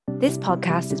This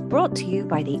podcast is brought to you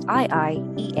by the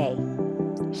IIEA,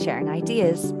 sharing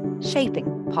ideas,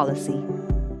 shaping policy.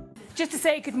 Just to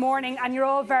say good morning, and you're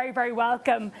all very, very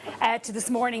welcome to this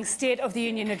morning's State of the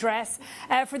Union address.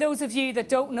 For those of you that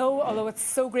don't know, although it's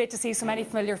so great to see so many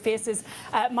familiar faces,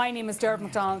 my name is Dermot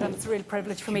MacDonald, and it's a real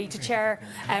privilege for me to chair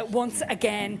once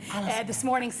again this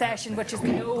morning's session, which, as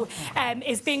we know,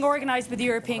 is being organised by the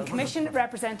European Commission,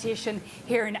 representation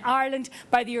here in Ireland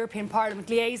by the European Parliament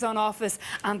Liaison Office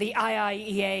and the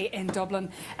IIEA in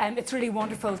Dublin. It's really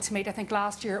wonderful to meet. I think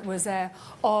last year it was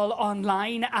all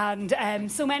online, and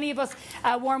so many of us.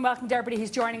 Warm welcome to everybody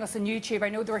who's joining us on YouTube. I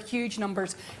know there are huge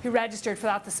numbers who registered for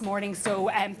that this morning, so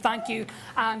thank you.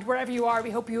 And wherever you are, we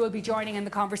hope you will be joining in the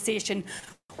conversation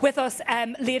with us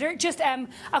later. Just a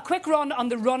quick run on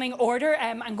the running order.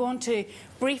 I'm going to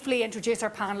briefly introduce our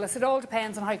panellists. It all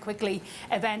depends on how quickly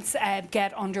events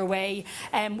get underway.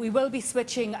 We will be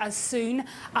switching as soon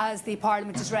as the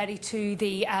Parliament is ready to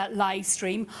the live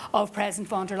stream of President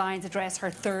von der Leyen's address, her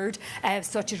third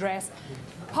such address.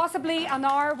 Possibly an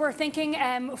hour, we're thinking,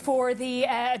 for the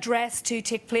address to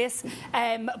take place,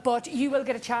 but you will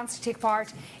get a chance to take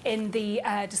part in the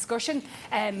discussion.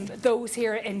 Those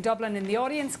here in Dublin in the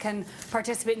audience can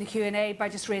participate in the Q&A by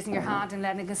just raising your hand and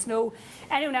letting us know.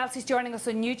 Anyone else who's joining us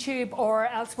on YouTube or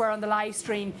elsewhere on the live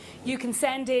stream, you can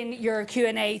send in your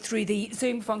Q&A through the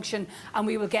Zoom function, and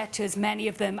we will get to as many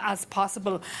of them as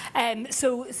possible.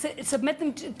 So submit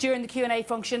them during the Q&A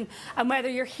function, and whether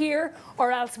you're here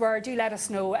or elsewhere, do let us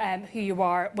know who you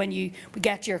are when we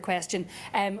get your question.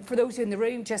 For those in the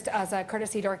room, just as a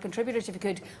courtesy to our contributors, if you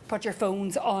could put your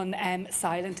phones on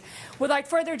silent. Without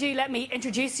further ado, let me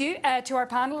introduce you to our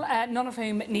panel, none of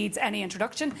whom needs any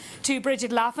introduction. To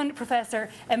Bridget Laffan, Professor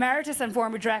Emeritus and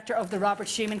former Director of the Robert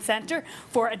Schuman Centre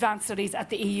for Advanced Studies at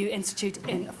the EU Institute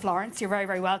in Florence. You're very,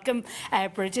 very welcome,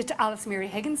 Bridget. Alice Mary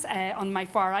Higgins, on my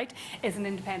far right, is an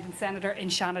independent senator in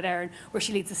Shannon, where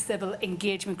she leads a civil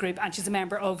engagement group, and she's a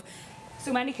member of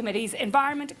so many committees: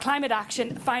 Environment, Climate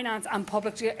Action, Finance and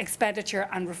Public Expenditure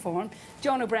and Reform.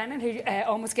 John O'Brien, who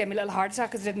almost gave me a little heart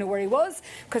attack because I didn't know where he was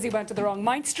because he went to the wrong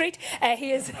Mount Street.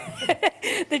 He is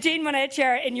the Jean Monnet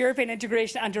Chair in European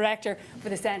Integration and Director for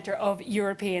the Centre of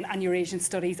European and Eurasian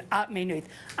Studies at Maynooth.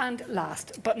 And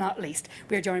last but not least,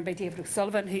 we are joined by David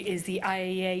O'Sullivan, who is the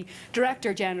IIEA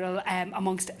Director General,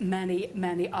 amongst many,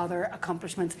 many other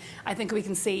accomplishments. I think we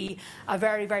can see a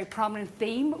very, very prominent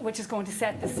theme, which is going to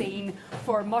set the scene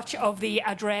for much of the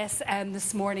address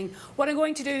this morning. What I'm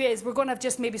going to do is we're going to have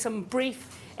just maybe some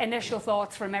brief initial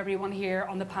thoughts from everyone here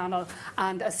on the panel,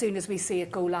 and as soon as we see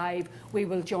it go live, we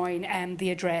will join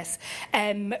the address.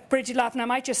 Bridget Laffan, I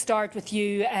might just start with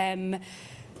you.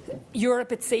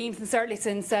 Europe, it seems, and certainly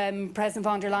since President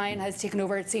von der Leyen has taken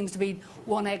over, it seems to be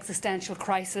one existential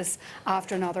crisis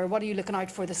after another. What are you looking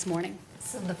out for this morning?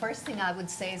 So the first thing I would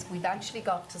say is we've actually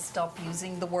got to stop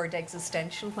using the word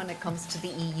existential when it comes to the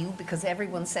EU, because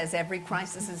everyone says every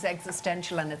crisis is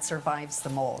existential and it survives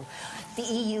them all. The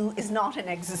EU is not an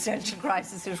existential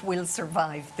crisis. It will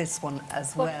survive this one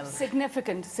as well.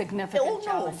 Significant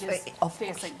challenges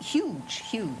facing.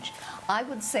 Huge. I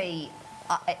would say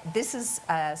this is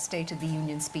a State of the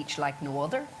Union speech like no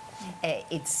other.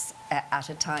 It's at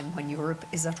a time when Europe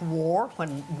is at war,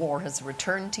 when war has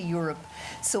returned to Europe.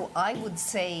 So I would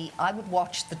say I would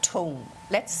watch the tone.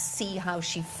 Let's see how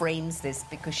she frames this,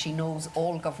 because she knows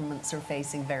all governments are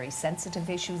facing very sensitive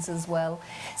issues as well.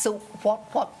 So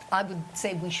what I would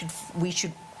say we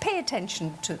should pay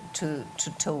attention to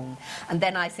tone. And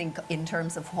then I think in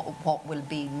terms of what will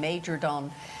be majored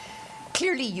on,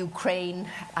 clearly Ukraine,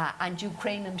 and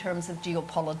Ukraine in terms of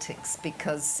geopolitics,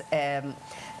 because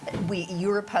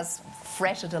Europe has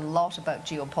fretted a lot about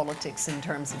geopolitics in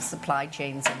terms of supply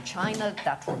chains in China.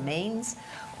 That remains,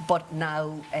 but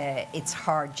now it's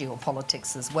hard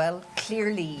geopolitics as well.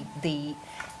 Clearly the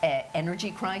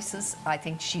energy crisis, I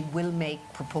think she will make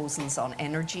proposals on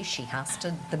energy. She has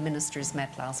to. The ministers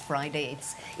met last Friday.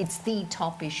 It's the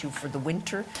top issue for the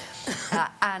winter.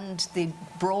 And the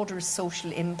broader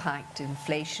social impact,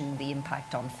 inflation, the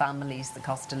impact on families, the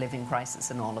cost of living crisis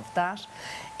and all of that.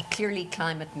 Clearly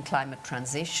climate and climate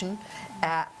transition.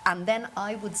 And then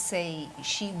I would say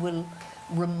she will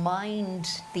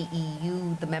remind the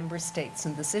EU, the member states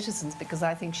and the citizens, because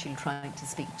I think she'll try to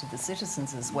speak to the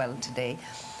citizens as well today,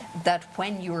 that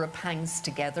when Europe hangs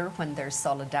together, when there's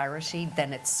solidarity,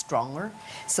 then it's stronger.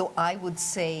 So I would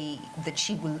say that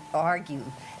she will argue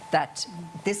that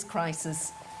this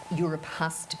crisis, Europe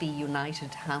has to be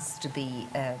united, has to be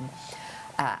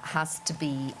has to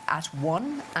be at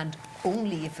one, and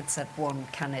only if it's at one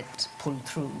can it pull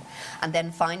through. And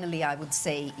then finally, I would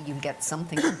say you'll get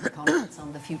something from the conference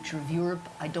on the future of Europe.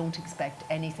 I don't expect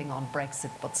anything on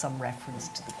Brexit, but some reference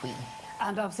to the Queen.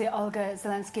 And obviously Olga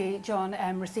Zelensky, John,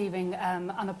 receiving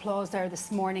an applause there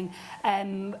this morning.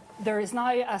 There is now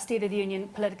a State of the Union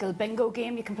political bingo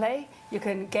game you can play. You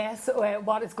can guess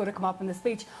what is going to come up in the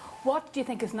speech. What do you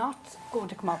think is not going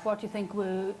to come up? What do you think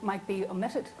might be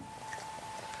omitted?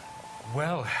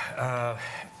 Well,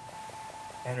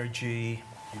 energy,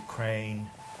 Ukraine,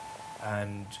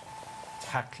 and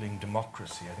tackling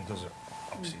democracy. I think those are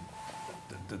obviously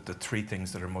the three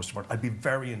things that are most important. I'd be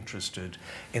very interested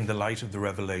in the light of the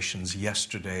revelations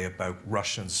yesterday about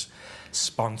Russia's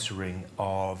sponsoring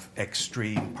of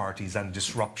extreme parties and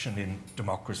disruption in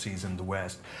democracies in the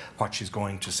West, what she's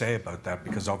going to say about that,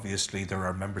 because obviously there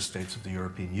are member states of the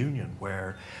European Union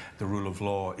where the rule of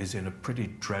law is in a pretty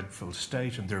dreadful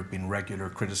state, and there have been regular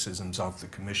criticisms of the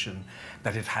Commission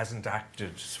that it hasn't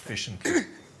acted sufficiently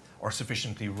or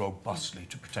sufficiently robustly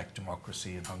to protect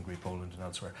democracy in Hungary, Poland and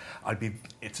elsewhere.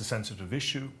 It's a sensitive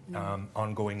issue,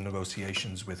 ongoing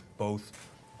negotiations with both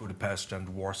Budapest and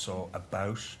Warsaw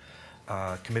about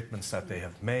commitments that they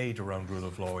have made around rule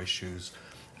of law issues,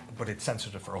 but it's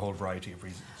sensitive for a whole variety of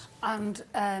reasons.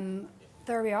 And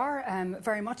there we are,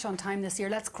 very much on time this year.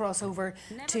 Let's cross over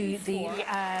to the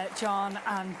John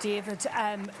and David.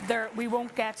 We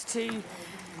won't get to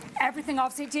everything,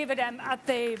 obviously. David, at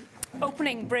the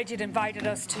opening, Bridget invited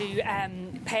us to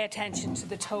pay attention to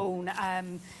the tone.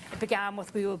 It began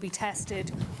with "we will be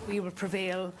tested, we will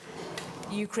prevail."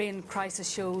 The Ukraine crisis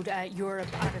showed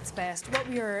Europe at its best. What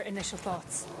were your initial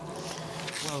thoughts?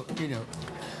 Well,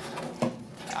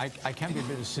 I can be a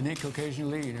bit of a cynic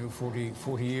occasionally.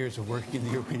 40 years of working in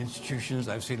the European institutions.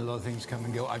 I've seen a lot of things come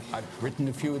and go. I've written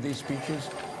a few of these speeches.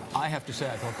 I have to say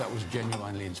I thought that was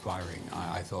genuinely inspiring.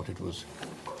 I thought it was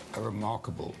a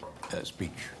remarkable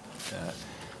speech.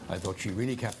 I thought she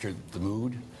really captured the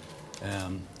mood.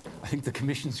 I think the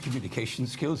Commission's communication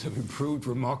skills have improved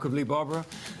remarkably, Barbara,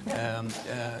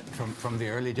 from the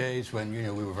early days when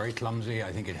we were very clumsy.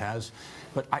 I think it has,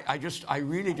 but I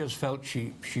really just felt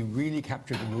she really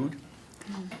captured the mood.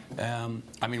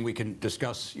 I mean, we can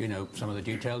discuss some of the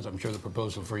details. I'm sure the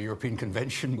proposal for a European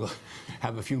convention will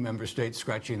have a few member states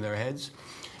scratching their heads,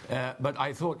 but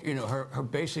I thought her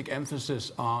basic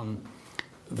emphasis on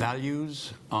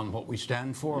values, on what we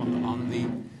stand for, on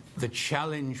the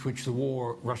challenge which the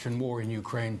Russian war in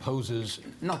Ukraine poses,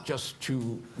 not just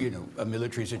to a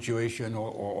military situation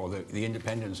or the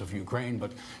independence of Ukraine,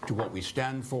 but to what we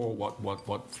stand for,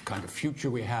 what kind of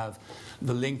future we have,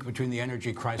 the link between the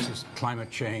energy crisis, climate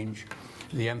change,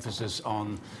 the emphasis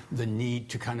on the need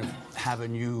to kind of have a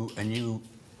new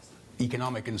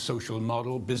economic and social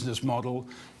model, business model,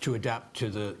 to adapt to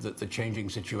the changing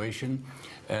situation.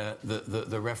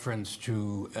 The reference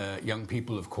to young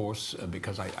people, of course,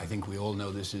 because I think we all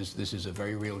know this is a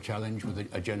very real challenge with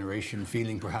a generation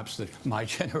feeling perhaps that my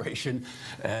generation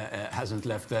hasn't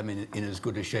left them in as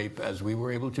good a shape as we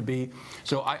were able to be.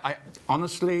 So I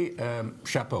honestly,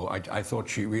 chapeau. I thought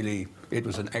it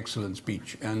was an excellent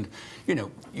speech. And,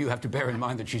 you have to bear in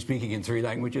mind that she's speaking in 3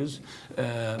 languages.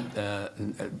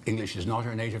 English is not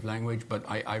her native language, but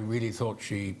I really thought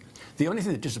the only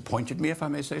thing that disappointed me, if I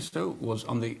may say so, was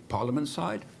on the Parliament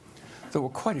side. There were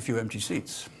quite a few empty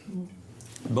seats,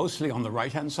 mostly on the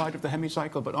right-hand side of the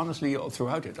hemicycle, but honestly, all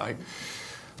throughout it. I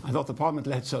thought the Parliament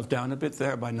let itself down a bit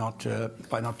there by not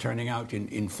turning out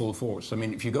in full force. I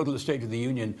mean, if you go to the State of the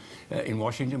Union in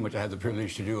Washington, which I had the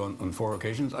privilege to do on 4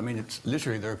 occasions, I mean, it's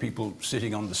literally there are people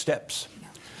sitting on the steps.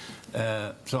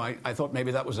 So I thought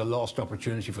maybe that was a lost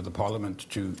opportunity for the Parliament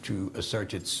to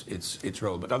assert its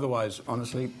role. But otherwise,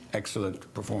 honestly,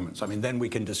 excellent performance. I mean, then we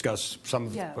can discuss some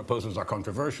of the proposals are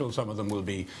controversial. Some of them will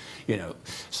be,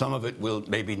 some of it will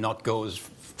maybe not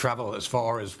travel as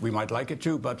far as we might like it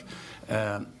to. But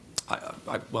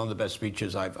one of the best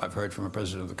speeches I've heard from a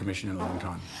President of the Commission in a long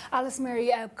time. Alice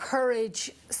Mary,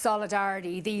 courage,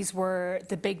 solidarity, these were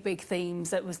the big themes.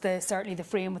 That was certainly the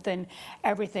frame within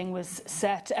everything was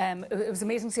set. It was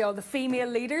amazing to see all the female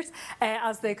leaders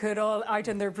as they could, all out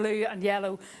in their blue and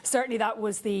yellow. Certainly that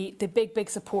was the big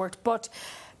support. But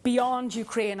beyond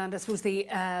Ukraine, and I suppose the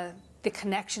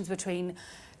connections between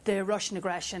the Russian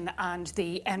aggression and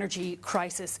the energy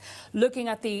crisis, looking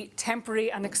at the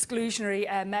temporary and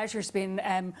exclusionary measures being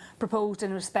proposed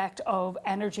in respect of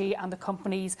energy and the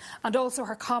companies, and also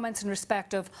her comments in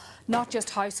respect of not just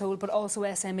household but also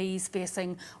SMEs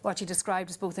facing what you described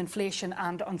as both inflation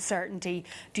and uncertainty.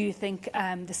 Do you think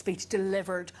the speech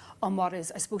delivered on what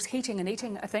is, I suppose, heating and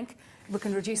eating? I think we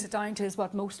can reduce it down to is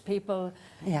what most people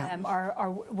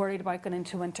are worried about going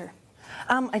into winter.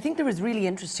 I think there was really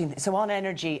interesting. So on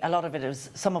energy, a lot of it is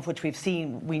some of which we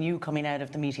knew coming out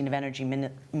of the meeting of energy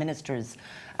ministers,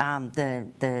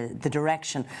 the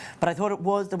direction. But I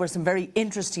thought there were some very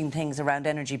interesting things around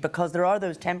energy, because there are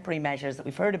those temporary measures that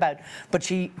we've heard about. But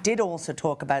she did also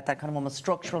talk about that kind of almost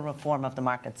structural reform of the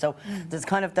market. So there's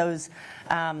kind of those.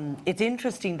 It's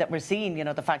interesting that we're seeing,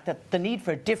 the fact that the need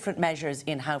for different measures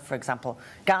in how, for example,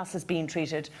 gas is being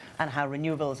treated and how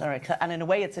renewables are. And in a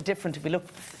way, it's a different. If we look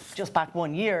just back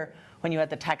 1 year, when you had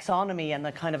the taxonomy and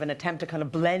the kind of an attempt to kind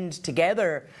of blend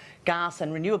together gas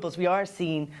and renewables, we are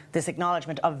seeing this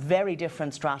acknowledgement of very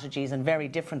different strategies and very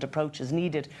different approaches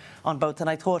needed on both. And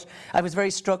I thought, I was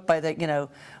very struck by the,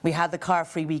 we had the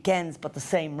car-free weekends, but the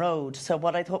same road. So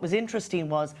what I thought was interesting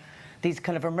was these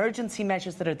kind of emergency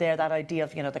measures that are there, that idea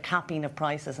of, the capping of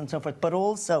prices and so forth, but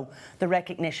also the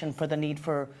recognition for the need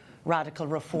for radical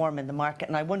reform in the market.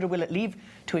 And I wonder, will it lead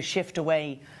to a shift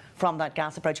away from that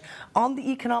gas approach? On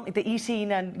the economic, the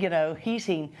eating and,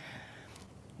 heating,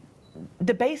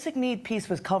 the basic need piece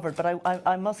was covered, but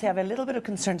I must say I have a little bit of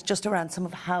concerns just around some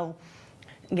of how,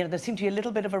 there seemed to be a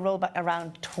little bit of a rollback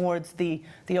around towards the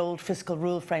old fiscal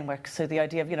rule framework. So the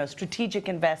idea of, strategic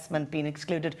investment being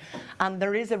excluded. And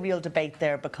there is a real debate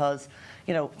there because,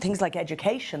 things like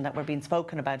education that were being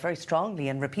spoken about very strongly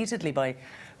and repeatedly by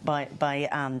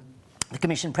the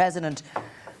Commission President,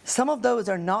 some of those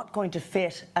are not going to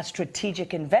fit a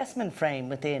strategic investment frame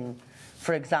within,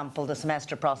 for example, the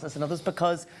semester process and others,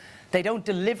 because they don't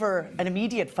deliver an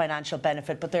immediate financial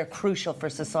benefit, but they're crucial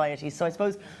for society. So I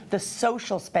suppose the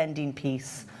social spending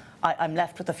piece, I'm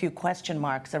left with a few question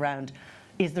marks around,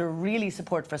 is there really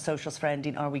support for social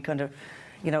spending? Are we kind of,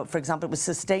 for example, it was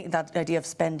that idea of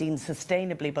spending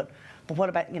sustainably, but what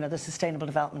about, the Sustainable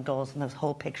Development Goals and this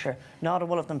whole picture? Not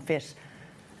all of them fit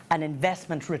an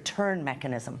investment return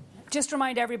mechanism. Just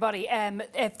remind everybody,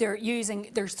 if they're using,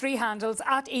 there's 3 handles,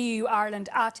 at EU Ireland,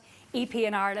 at EP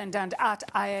in Ireland and at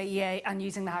IIEA, and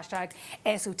using the hashtag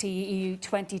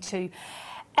SOTEU22.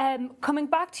 Coming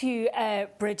back to you,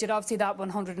 Bridget, obviously that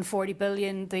 140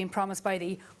 billion being promised by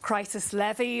the crisis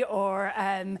levy, or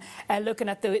looking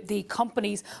at the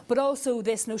companies, but also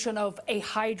this notion of a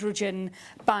hydrogen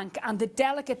bank and the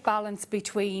delicate balance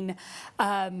between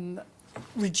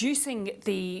reducing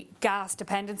the gas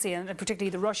dependency and particularly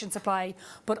the Russian supply,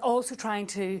 but also trying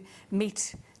to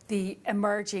meet the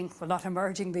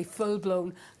the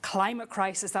full-blown climate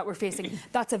crisis that we're facing.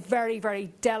 That's a very,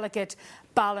 very delicate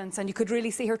balance, and you could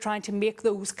really see her trying to make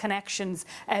those connections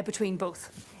between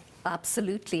both.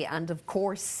 Absolutely, and of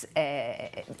course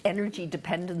energy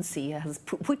dependency,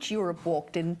 which Europe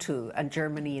walked into, and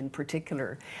Germany in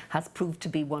particular, has proved to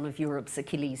be one of Europe's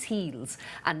Achilles heels,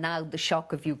 and now the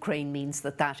shock of Ukraine means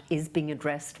that is being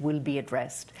addressed, will be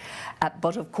addressed.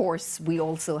 But of course we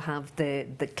also have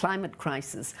the climate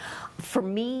crisis. For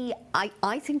me,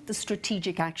 I think the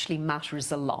strategic actually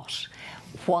matters a lot.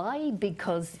 Why?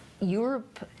 Because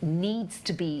Europe needs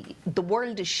to be, the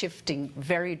world is shifting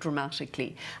very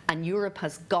dramatically, and Europe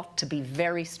has got to be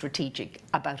very strategic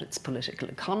about its political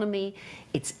economy,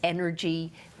 its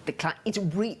energy.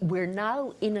 We're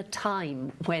now in a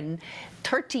time when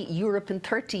Europe in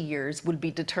 30 years will be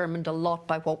determined a lot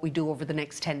by what we do over the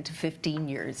next 10 to 15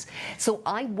 years. So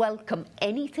I welcome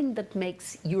anything that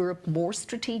makes Europe more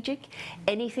strategic,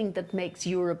 anything that makes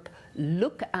Europe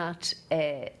look at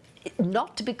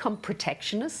not to become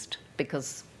protectionist,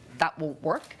 because that won't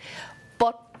work,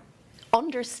 but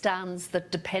understands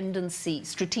that dependency,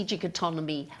 strategic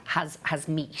autonomy has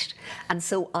meat. And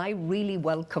so I really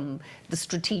welcome the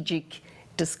strategic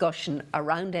discussion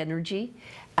around energy,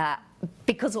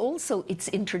 because also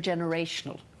it's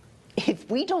intergenerational.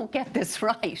 If we don't get this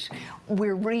right,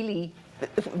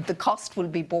 the cost will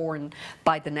be borne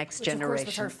by the next generation. Which, of course,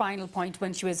 was her final point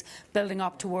when she was building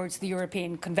up towards the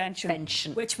European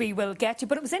Convention, which we will get to.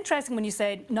 But it was interesting when you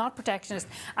said not protectionist,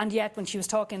 and yet when she was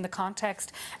talking in the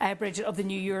context, Bridget, of the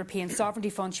new European Sovereignty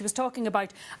Fund, she was talking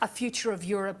about a future of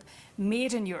Europe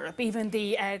made in Europe. Even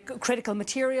the Critical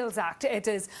Materials Act, it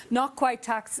is not quite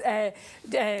Tax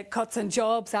Cuts and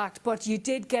Jobs Act, but you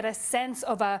did get a sense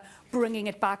of bringing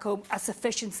it back home, a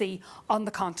sufficiency on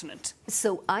the continent.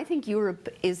 So I think Europe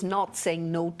is not saying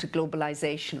no to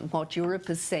globalisation. What Europe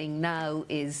is saying now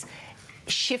is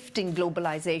shifting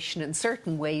globalization in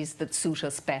certain ways that suit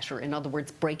us better. In other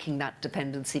words, breaking that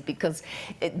dependency, because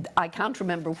I can't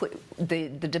remember the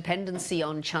dependency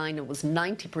on China was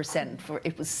 90% for,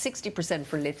 it was 60%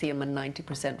 for lithium and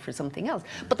 90% for something else.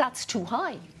 But that's too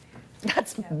high.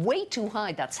 That's way too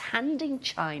high. That's handing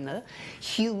China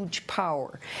huge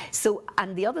power. So,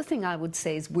 and the other thing I would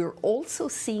say is we're also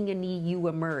seeing an EU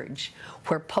emerge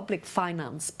where public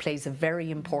finance plays a very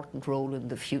important role in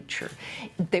the future.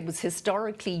 There was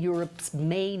historically Europe's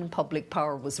main public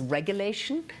power was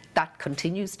regulation. That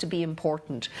continues to be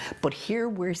important. But here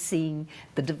we're seeing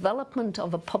the development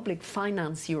of a public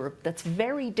finance Europe that's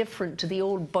very different to the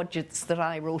old budgets that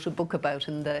I wrote a book about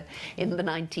in the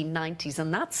 1990s.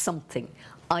 And that's something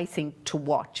I think to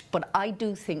watch. But I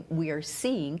do think we are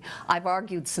seeing, I've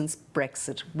argued since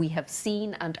Brexit, we have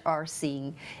seen and are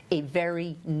seeing a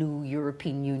very new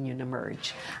European Union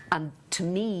emerge. And to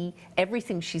me,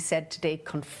 everything she said today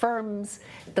confirms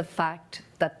the fact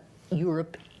that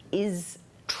Europe is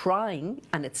trying,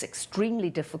 and it's extremely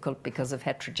difficult because of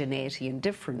heterogeneity and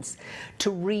difference,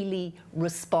 to really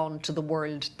respond to the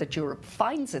world that Europe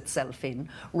finds itself in,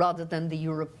 rather than the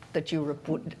world that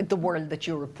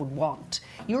Europe would want.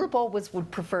 Europe always would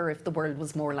prefer if the world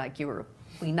was more like Europe.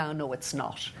 We now know it's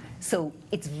not. So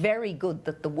it's very good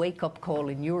that the wake-up call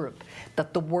in Europe,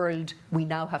 that the world, we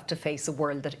now have to face a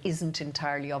world that isn't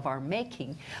entirely of our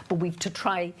making, but we've to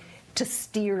try to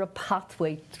steer a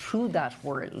pathway through that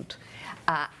world.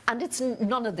 And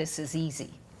none of this is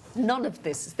easy. None of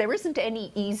this. There isn't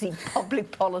any easy public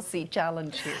policy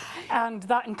challenge here. And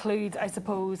that includes, I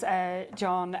suppose,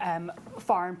 John,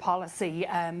 foreign policy,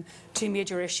 two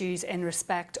major issues in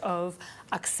respect of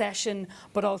accession,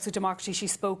 but also democracy. She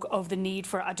spoke of the need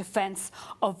for a defence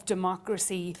of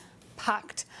democracy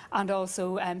pact, and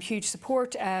also huge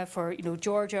support for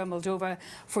Georgia, Moldova,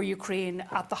 for Ukraine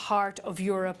at the heart of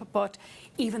Europe. But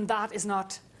even that is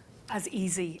not as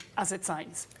easy as it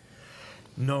sounds.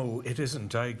 No, it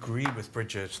isn't. I agree with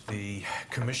Bridget. The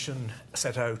Commission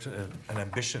set out an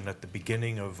ambition at the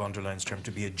beginning of von der Leyen's term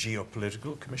to be a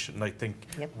geopolitical commission, and I think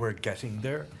we're getting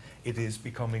there. It is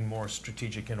becoming more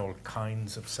strategic in all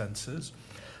kinds of senses.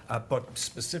 But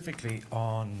specifically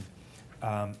on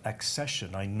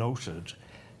accession, I noted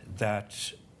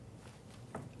that,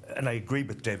 and I agree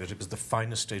with David, it was the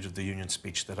finest State of the Union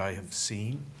speech that I have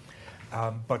seen.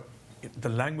 But the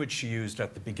language she used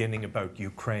at the beginning about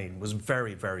Ukraine was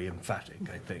very, very emphatic,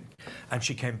 I think. And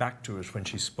she came back to it when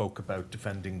she spoke about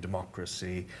defending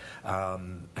democracy,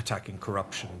 attacking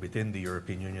corruption within the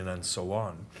European Union, and so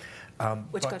on.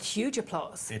 Which got huge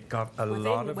applause. It got a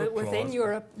lot of applause. Within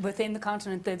Europe, within the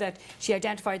continent, that she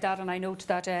identified that, and I note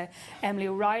that Emily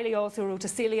O'Reilly also wrote a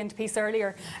salient piece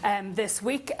earlier this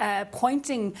week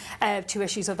pointing to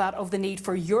issues of the need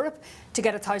for Europe to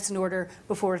get its house in order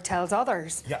before it tells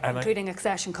others, including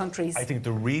accession countries. I think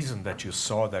the reason that you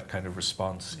saw that kind of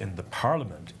response in the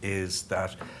Parliament is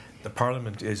that the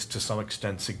Parliament is to some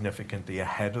extent significantly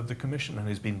ahead of the Commission and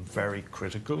has been very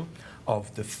critical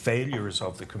of the failures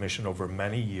of the Commission over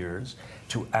many years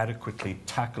to adequately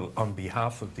tackle on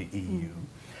behalf of the EU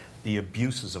the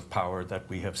abuses of power that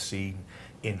we have seen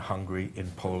in Hungary,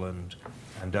 in Poland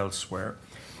and elsewhere.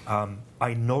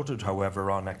 I noted,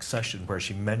 however, on accession where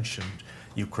she mentioned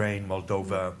Ukraine,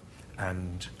 Moldova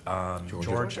and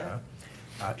Georgia,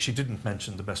 she didn't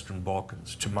mention the Western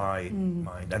Balkans, to my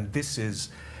mind. And this is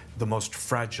the most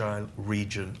fragile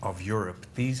region of Europe.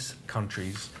 These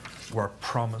countries were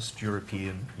promised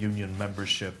European Union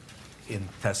membership in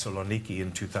Thessaloniki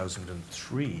in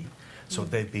 2003. So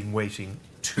they've been waiting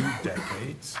 2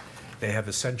 decades. They have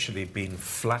essentially been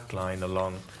flatlining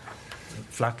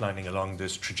along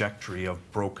this trajectory of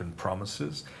broken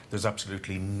promises. There's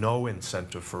absolutely no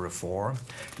incentive for reform.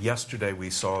 Yesterday we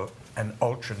saw an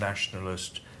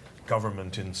ultra-nationalist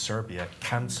government in Serbia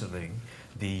cancelling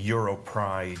the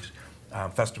Europride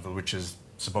festival, which is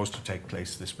supposed to take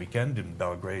place this weekend in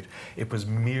Belgrade. It was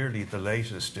merely the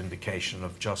latest indication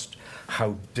of just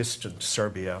how distant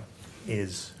Serbia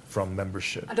is from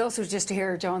membership. And also just to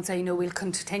hear John say, we'll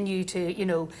continue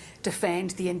to, defend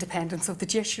the independence of the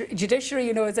judiciary,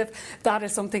 as if that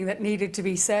is something that needed to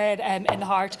be said in the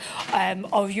heart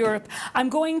of Europe. I'm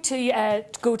going to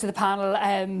go to the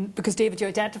panel because, David, you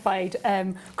identified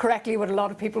correctly what a lot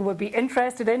of people would be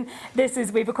interested in. We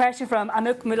have a question from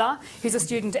Anouk Moulin, who's a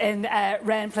student in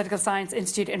Rennes Political Science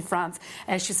Institute in France.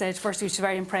 She said, firstly, she's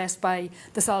very impressed by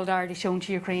the solidarity shown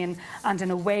to Ukraine and,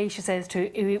 in a way, she says, to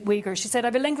Uyghurs. She said, I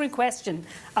have a link pondering question,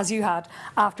 as you had,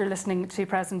 after listening to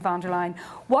President von der Leyen.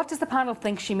 What does the panel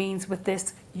think she means with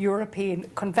this European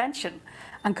Convention?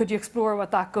 And could you explore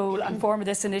what that goal and form of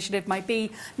this initiative might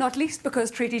be, not least because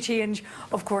treaty change,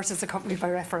 of course, is accompanied by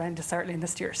referenda, certainly in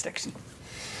this jurisdiction?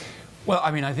 Well,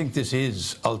 I mean, I think this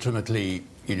is ultimately,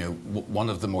 one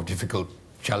of the more difficult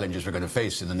challenges we're going to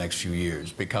face in the next few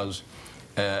years, because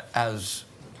as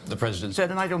the President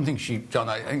said, and I don't think John,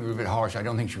 I think we were a bit harsh, I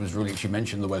don't think she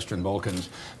mentioned the Western Balkans.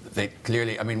 They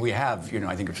clearly, I mean, we have,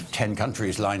 I think 10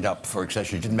 countries lined up for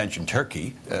accession. She didn't mention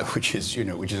Turkey, which is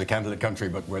a candidate country,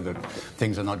 but where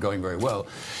things are not going very well.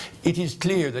 It is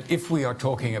clear that if we are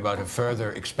talking about a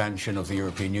further expansion of the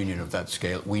European Union of that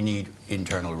scale, we need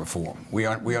internal reform. We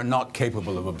are not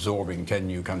capable of absorbing 10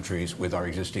 new countries with our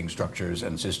existing structures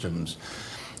and systems.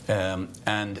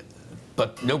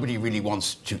 But nobody really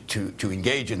wants to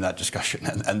engage in that discussion,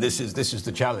 and this is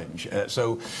the challenge.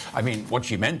 So, I mean, what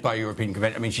she meant by European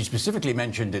Convention, I mean, she specifically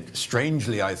mentioned it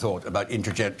strangely, I thought, about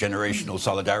intergenerational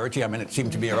solidarity. I mean, it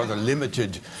seemed to be a rather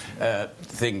limited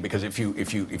thing, because if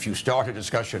you start a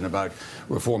discussion about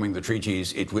reforming the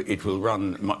treaties, it will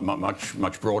run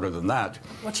much broader than that.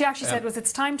 What she actually said was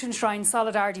it's time to enshrine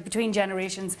solidarity between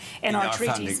generations in our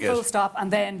treaties, founding, full yes. stop, and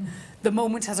then the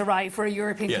moment has arrived for a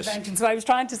European Yes. Convention. So I was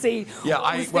trying to see. Yeah,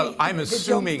 I'm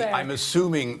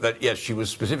assuming that yes, she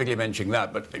was specifically mentioning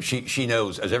that, but she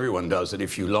knows, as everyone does, that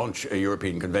if you launch a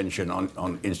European Convention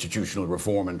on institutional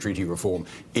reform and treaty reform,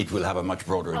 it will have a much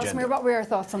broader agenda. Ellesmere, what were your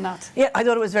thoughts on that? Yeah, I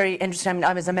thought it was very interesting. I mean,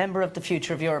 I was a member of the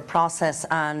Future of Europe process,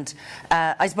 and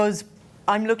I suppose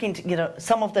I'm looking to,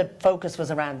 some of the focus was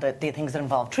around the things that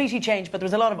involve treaty change, but there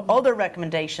was a lot of other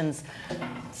recommendations,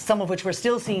 some of which we're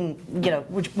still seeing,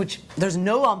 which there's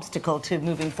no obstacle to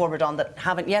moving forward on, that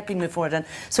haven't yet been moved forward. And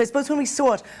so I suppose when we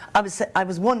saw it, I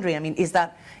was wondering, I mean, is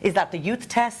that the youth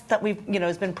test that we've,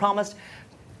 has been promised?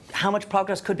 How much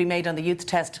progress could be made on the youth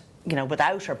test,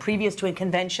 without or previous to a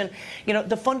convention?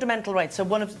 The fundamental rights. So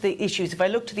one of the issues, if I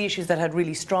look to the issues that had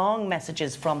really strong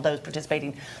messages from those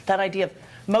participating, that idea of,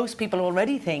 most people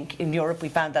already think in Europe, we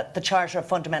found that the Charter of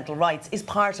Fundamental Rights is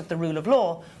part of the rule of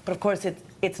law, but of course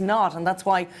it's not, and that's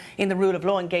why in the rule of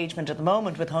law engagement at the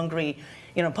moment with Hungary,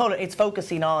 Poland, it's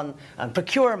focusing on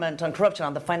procurement, on corruption,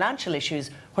 on the financial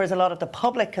issues, whereas a lot of the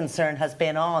public concern has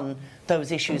been on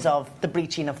those issues of the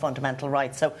breaching of fundamental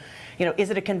rights. So,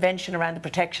 is it a convention around the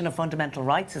protection of fundamental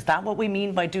rights? Is that what we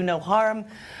mean by do no harm?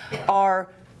 Or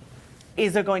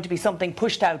is there going to be something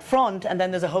pushed out front, and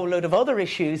then there's a whole load of other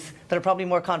issues that are probably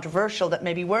more controversial that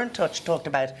maybe weren't talked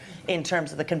about in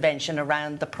terms of the convention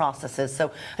around the processes?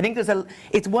 So I think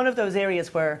it's one of those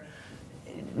areas where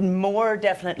more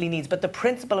definitely needs, but the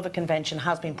principle of a convention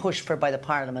has been pushed for by the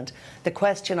Parliament. The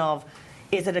question of,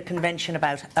 is it a convention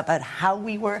about how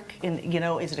we work?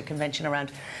 Is it a convention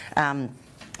around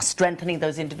strengthening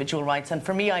those individual rights? And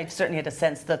for me, I certainly had a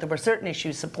sense that there were certain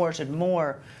issues supported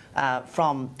more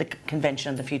from the Convention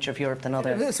on the Future of Europe than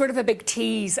others. It was sort of a big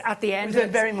tease at the end. It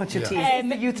was very much a tease. It's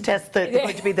the youth test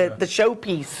going to be the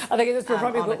showpiece. I think it's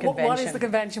probably what is the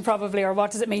convention, probably, or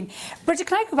what does it mean? Bridget,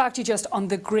 can I go back to you just on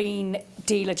the Green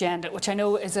Deal agenda, which I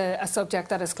know is a subject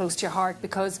that is close to your heart,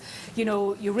 because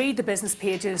you read the business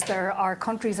pages, there are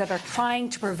countries that are trying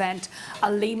to prevent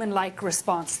a Lehman-like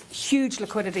response, huge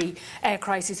liquidity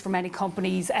crises for many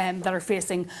companies that are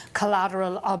facing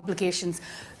collateral obligations.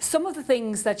 Some of the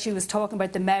things that she was talking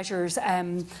about, the measures,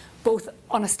 both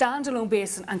on a standalone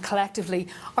basis and collectively,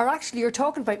 are actually, you're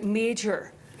talking about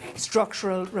major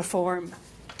structural reform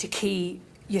to key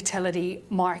utility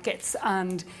markets.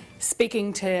 And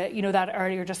speaking to that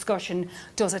earlier discussion,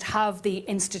 does it have the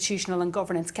institutional and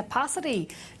governance capacity,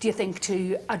 do you think,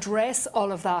 to address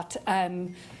all of that?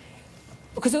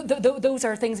 Because those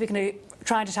are things we can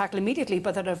try to tackle immediately,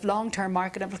 but that have long-term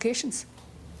market implications.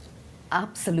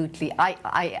 Absolutely.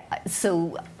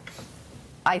 So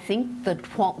I think that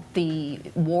what the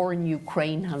war in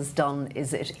Ukraine has done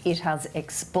is it has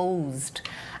exposed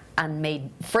and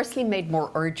made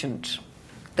more urgent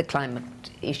the climate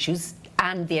issues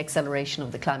and the acceleration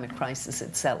of the climate crisis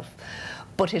itself.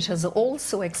 But it has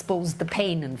also exposed the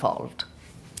pain involved.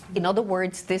 In other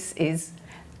words, this is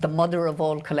the mother of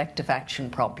all collective action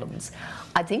problems.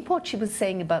 I think what she was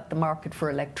saying about the market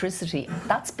for electricity,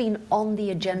 that's been on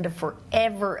the agenda for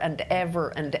ever and ever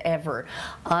and ever.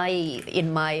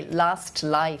 In my last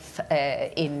life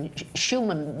in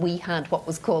Schumann, we had what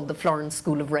was called the Florence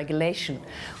School of Regulation,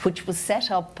 which was set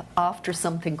up after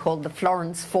something called the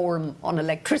Florence Forum on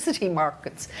Electricity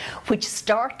Markets, which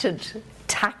started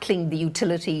tackling the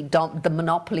the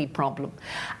monopoly problem.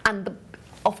 And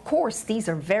of course, these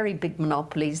are very big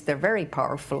monopolies, they're very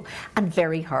powerful and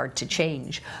very hard to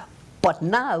change. But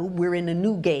now we're in a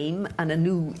new game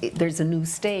and there's a new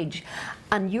stage.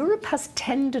 And Europe has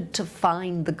tended to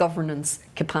find the governance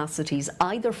capacities,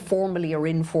 either formally or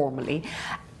informally,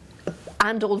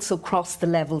 and also cross the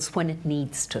levels when it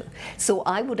needs to. So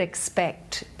I would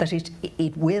expect that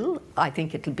it will. I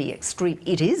think it'll be extreme.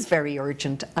 It is very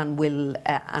urgent and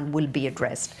will be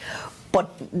addressed.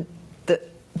 But the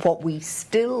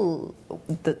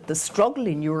struggle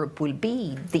in Europe will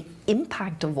be the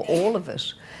impact of all of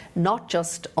it, not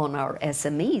just on our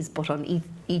SMEs, but on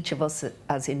each of us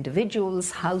as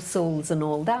individuals, households, and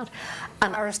all that.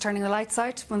 And Paris turning the lights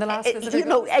out when the last visitor you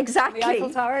know, goes. exactly. The Eiffel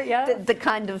Tower, yeah. The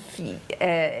kind of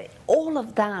all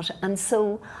of that, and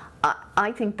so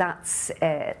I think that's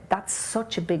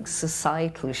such a big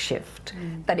societal shift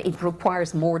that it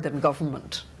requires more than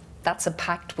government. That's a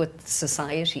pact with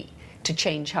society to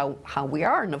change how we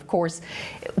are. And of course,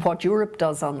 what Europe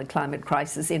does on the climate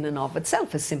crisis in and of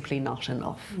itself is simply not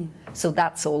enough. So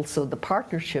that's also the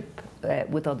partnership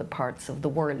with other parts of the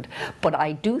world. But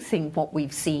I do think what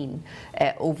we've seen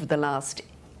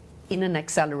in an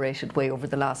accelerated way over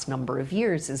the last number of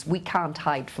years is we can't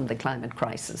hide from the climate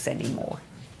crisis anymore.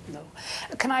 No.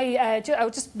 Can I,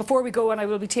 just before we go, and I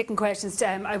will be taking questions,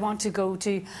 I want to go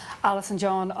to Alison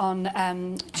John on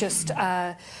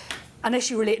an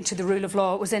issue relating to the rule of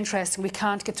law. It was interesting. We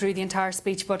can't get through the entire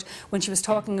speech, but when she was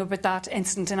talking about that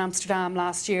incident in Amsterdam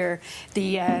last year,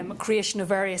 the creation of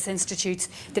various institutes,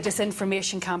 the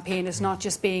disinformation campaign is not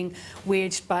just being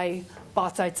waged by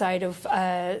bots outside of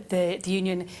the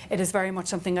union. It is very much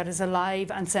something that is alive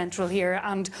and central here.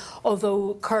 And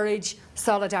although courage,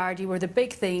 solidarity were the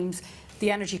big themes,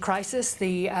 the energy crisis,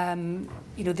 the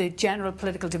general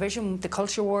political division, the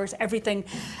culture wars, everything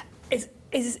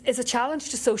is a challenge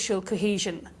to social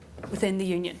cohesion within the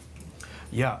union.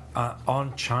 Yeah,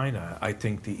 on China, I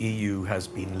think the EU has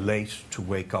been late to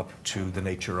wake up to the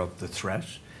nature of the threat,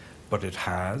 but it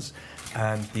has.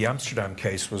 And the Amsterdam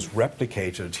case was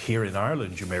replicated here in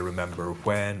Ireland, you may remember,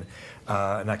 when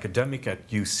an academic at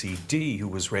UCD who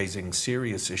was raising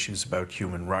serious issues about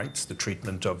human rights, the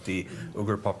treatment of the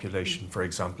Uyghur population, for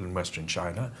example, in Western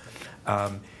China.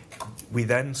 We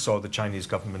then saw the Chinese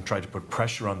government try to put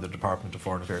pressure on the Department of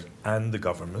Foreign Affairs and the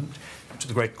government. To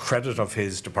the great credit of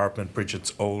his department,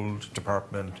 Bridget's old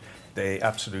department, they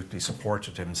absolutely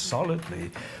supported him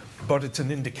solidly. But it's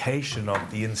an indication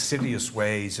of the insidious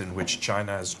ways in which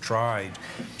China has tried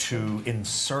to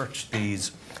insert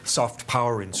these soft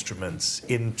power instruments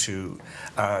into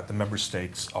the member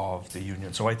states of the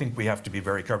Union. So I think we have to be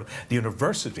very careful. The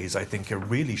universities, I think,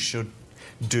 really should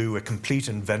do a complete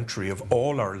inventory of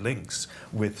all our links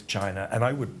with China. And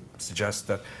I would suggest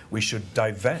that we should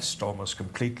divest almost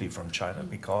completely from China,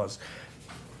 because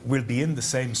we'll be in the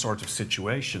same sort of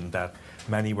situation that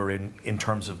many were in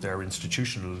terms of their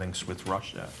institutional links with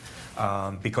Russia.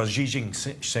 Because Xi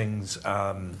Jinping's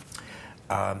kind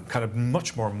of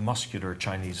much more muscular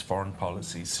Chinese foreign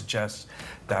policy suggests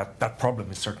that that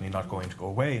problem is certainly not going to go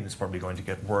away, and it's probably going to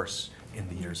get worse in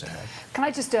the years ahead. Can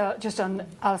I just on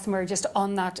Alison Murray, just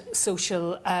on that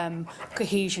social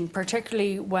cohesion,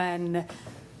 particularly when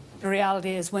the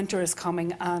reality is winter is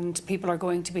coming and people are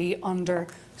going to be under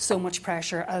so much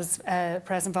pressure, as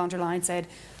President von der Leyen said,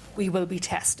 we will be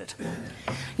tested.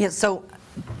 Yeah, so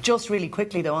just really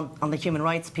quickly though on the human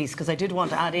rights piece, because I did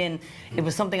want to add in, it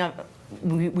was something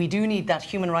we do need that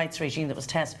human rights regime that was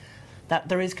tested, that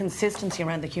there is consistency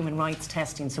around the human rights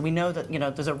testing. So we know that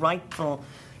there's a rightful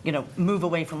move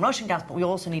away from Russian gas, but we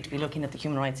also need to be looking at the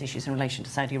human rights issues in relation to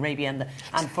Saudi Arabia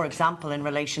and for example, in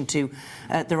relation to,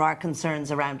 there are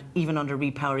concerns around, even under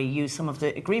Repower EU, some of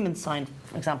the agreements signed,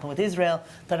 for example, with Israel,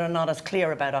 that are not as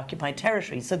clear about occupied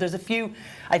territories. So there's a few,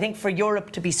 I think for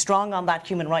Europe to be strong on that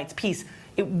human rights piece,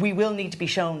 we will need to be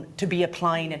shown to be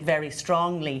applying it very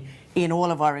strongly in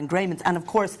all of our agreements. And of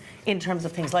course, in terms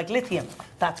of things like lithium,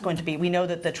 that's going to be, we know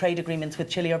that the trade agreements with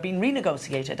Chile are being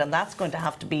renegotiated, and that's going to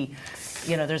have to be,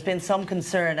 there's been some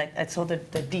concern. I saw the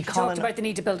You talked about the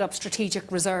need to build up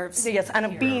strategic reserves. Yes, and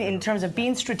in terms of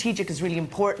being strategic is really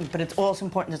important, but it's also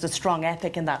important there's a strong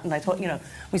ethic in that. And I thought,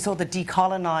 we saw the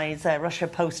decolonise Russia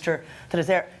poster that is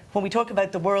there. When we talk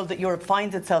about the world that Europe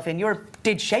finds itself in, Europe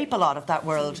did shape a lot of that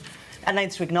world, and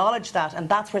nice to acknowledge that. And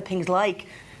that's where things like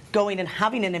going and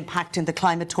having an impact in the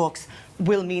climate talks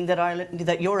will mean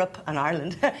that Europe and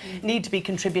Ireland need to be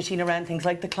contributing around things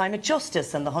like the climate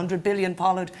justice and the 100 billion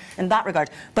followed in that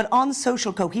regard. But on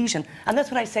social cohesion, and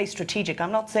that's when I say strategic,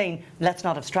 I'm not saying let's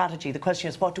not have strategy. The question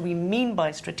is, what do we mean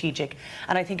by strategic?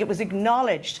 And I think it was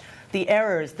acknowledged the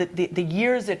errors, the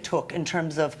years it took in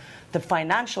terms of the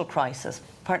financial crisis,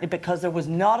 partly because there was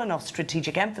not enough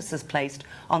strategic emphasis placed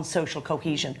on social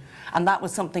cohesion. And that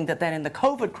was something that then in the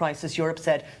COVID crisis, Europe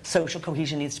said social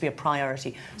cohesion needs to be a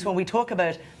priority. So when we talk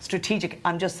about strategic,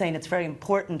 I'm just saying it's very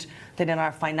important that in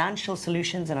our financial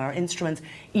solutions and our instruments,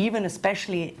 even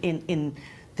especially in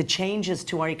the changes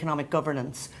to our economic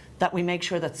governance, that we make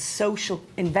sure that social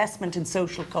investment in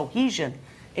social cohesion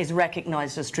is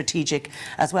recognised as strategic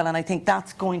as well. And I think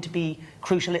that's going to be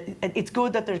crucial. It's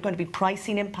good that there's going to be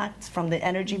pricing impacts from the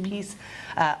energy piece.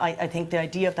 I think the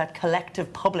idea of that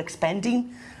collective public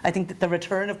spending, I think that the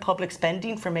return of public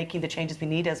spending for making the changes we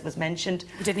need, as was mentioned.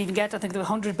 We didn't even get, I think there was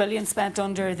 100 billion spent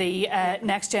under the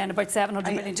Next Gen, about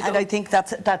 700 million to go. And I think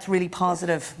that's really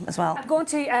positive as well. I'm going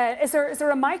to, is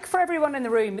there a mic for everyone in the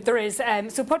room? There is,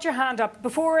 so put your hand up.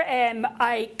 Before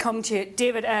I come to you,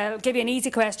 David, I'll give you an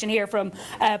easy question here from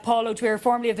Paul O'Dwyer,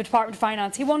 formerly of the Department of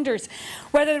Finance. He wonders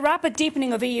whether the rapid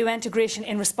deepening of EU integration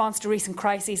in response to recent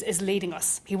crises is leading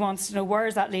us. He wants to know, where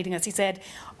is that leading us? He said,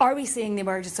 are we seeing the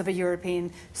emergence of a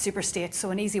European superstate?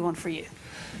 So an easy one for you.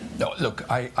 No, look,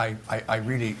 I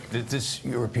really, this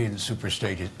European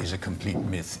superstate is a complete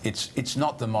myth. It's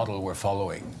not the model we're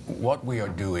following. What we are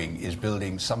doing is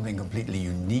building something completely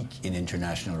unique in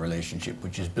international relationship,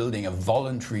 which is building a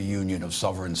voluntary union of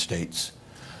sovereign states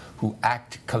who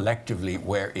act collectively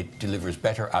where it delivers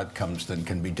better outcomes than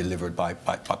can be delivered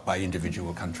by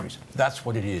individual countries. That's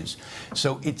what it is.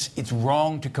 So it's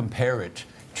wrong to compare it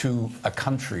to a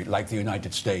country like the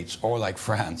United States or like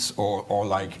France or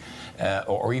like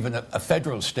or even a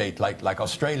federal state like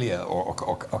Australia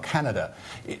or Canada.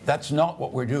 That's not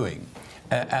what we're doing.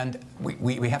 And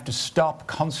we have to stop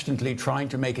constantly trying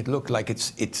to make it look like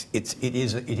it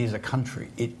is a country.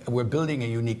 We're building a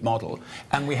unique model,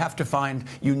 and we have to find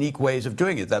unique ways of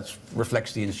doing it. That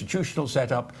reflects the institutional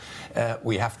setup.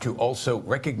 We have to also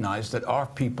recognize that our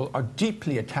people are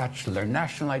deeply attached to their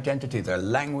national identity, their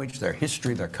language, their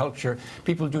history, their culture.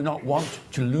 People do not want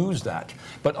to lose that.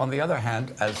 But on the other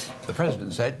hand, as the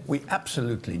President said, we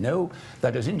absolutely know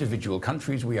that as individual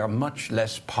countries, we are much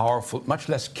less powerful, much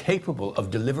less capable of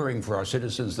delivering for our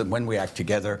citizens than when we act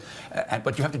together.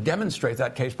 But you have to demonstrate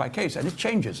that case by case, and it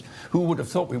changes. Who would have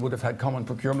thought we would have had common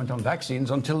procurement on vaccines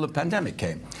until the pandemic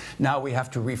came? Now we have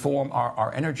to reform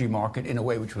our energy market in a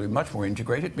way which will be much more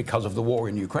integrated because of the war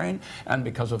in Ukraine and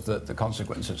because of the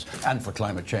consequences, and for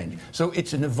climate change. So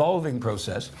it's an evolving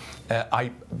process.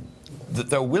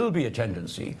 There will be a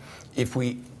tendency, if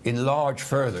we enlarge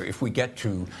further, if we get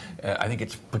to, I think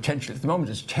it's potentially, at the moment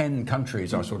it's 10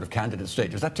 countries are sort of candidate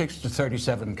stages. That takes us to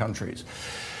 37 countries.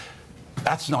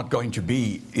 That's not going to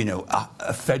be,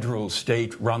 a federal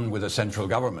state run with a central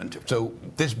government. So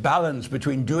this balance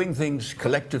between doing things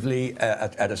collectively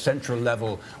at a central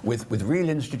level with real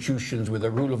institutions, with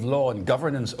a rule of law and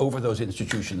governance over those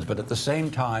institutions, but at the same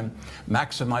time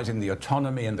maximizing the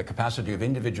autonomy and the capacity of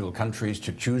individual countries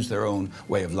to choose their own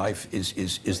way of life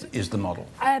is the model.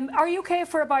 Are you okay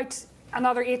for about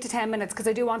another 8 to 10 minutes, because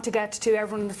I do want to get to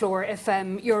everyone on the floor, if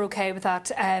you're okay with that,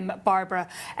 Barbara.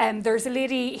 There's a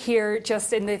lady here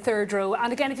just in the third row,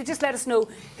 and again, if you just let us know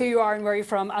who you are and where you're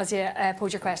from as you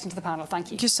pose your question to the panel. Thank you.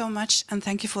 Thank you so much, and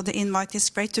thank you for the invite. It's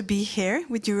great to be here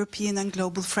with European and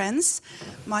global friends.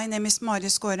 My name is Mari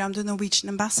Skåre. I'm the Norwegian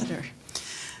ambassador.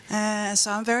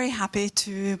 So I'm very happy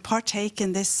to partake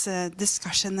in this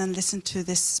discussion and listen to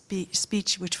this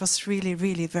speech, which was really,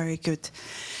 really very good.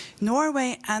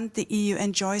 Norway and the EU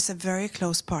enjoys a very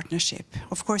close partnership.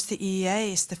 Of course, the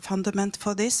EEA is the fundament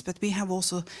for this, but we have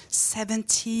also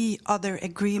 70 other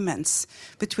agreements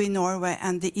between Norway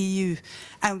and the EU,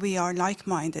 and we are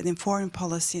like-minded in foreign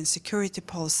policy and security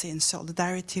policy and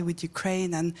solidarity with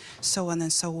Ukraine and so on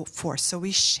and so forth. So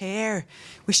we share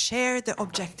the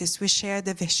objectives, we share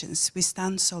the visions, we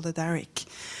stand solidaric.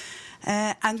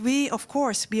 And we, of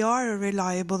course, we are a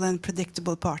reliable and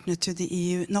predictable partner to the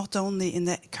EU, not only in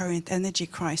the current energy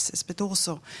crisis, but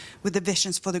also with the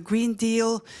visions for the Green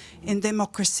Deal, in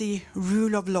democracy,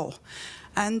 rule of law.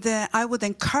 And I would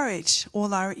encourage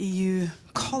all our EU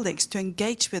colleagues to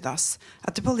engage with us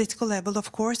at the political level,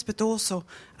 of course, but also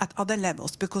at other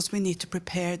levels, because we need to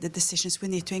prepare the decisions. We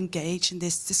need to engage in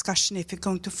this discussion if we're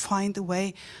going to find a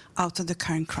way out of the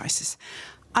current crisis.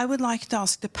 I would like to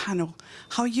ask the panel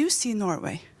how you see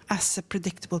Norway as a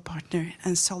predictable partner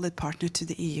and solid partner to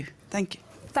the EU. Thank you.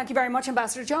 Thank you very much,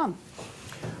 Ambassador John.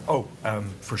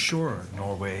 For sure,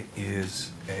 Norway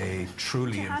is a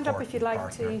truly important hand up if you'd like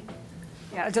partner. to.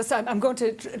 Yeah, I'm going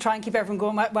to try and keep everyone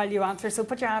going while you answer. So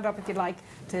put your hand up if you'd like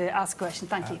to ask a question.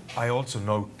 Thank you. I also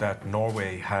note that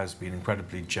Norway has been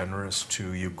incredibly generous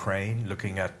to Ukraine,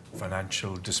 looking at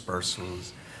financial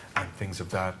dispersals and things of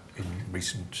that in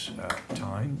recent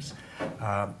times.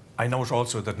 I note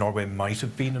also that Norway might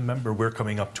have been a member. We're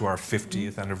coming up to our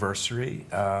 50th anniversary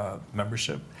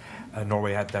membership.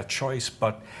 Norway had that choice,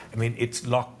 but I mean, it's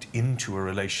locked into a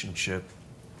relationship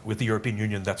with the European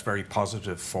Union that's very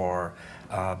positive for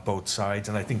both sides.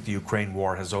 And I think the Ukraine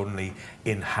war has only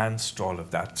enhanced all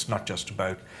of that. It's not just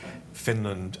about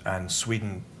Finland and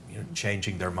Sweden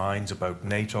changing their minds about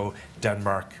NATO,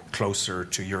 Denmark closer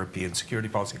to European security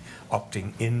policy,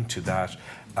 opting into that.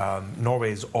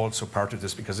 Norway is also part of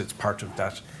this because it's part of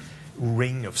that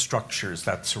ring of structures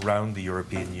that surround the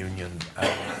European Union,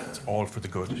 and it's all for the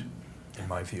good, in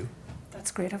my view.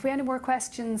 That's great. Have we any more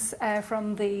questions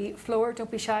from the floor?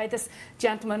 Don't be shy. This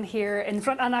gentleman here in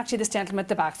front, and actually this gentleman at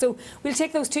the back. So we'll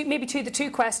take those two, maybe the two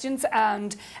questions,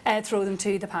 and throw them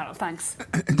to the panel. Thanks.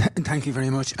 Thank you very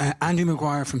much. Andy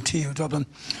Maguire from TU Dublin.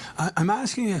 I'm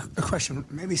asking a question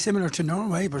maybe similar to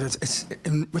Norway, but it's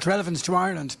with relevance to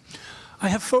Ireland. I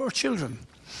have 4 children.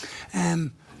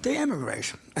 They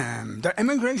emigrate. They're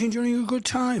emigrating during a good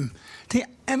time. They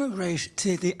emigrate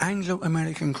to the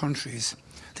Anglo-American countries.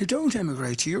 They don't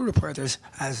emigrate to Europe, where there's,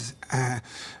 as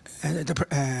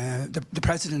the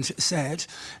President said,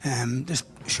 there's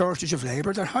shortage of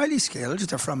labour. They're highly skilled.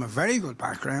 They're from a very good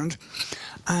background.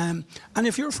 And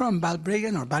if you're from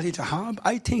Balbriggan or Ballydahab,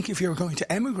 I think if you're going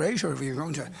to emigrate or if you're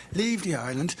going to leave the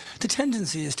island, the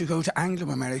tendency is to go to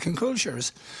Anglo-American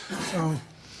cultures. So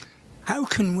how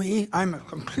can we, I'm a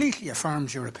completely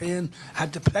affirmed European,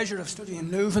 had the pleasure of studying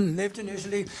Leuven, lived in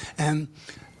Italy,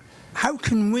 how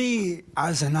can we,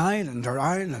 as an island or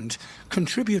Ireland,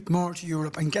 contribute more to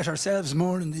Europe and get ourselves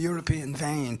more in the European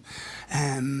vein?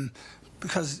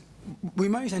 Because we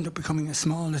might end up becoming a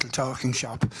small little talking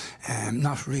shop,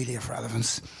 not really of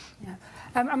relevance. Yeah.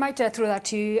 I might throw that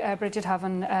to you, Bridget,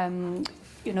 having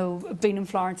been in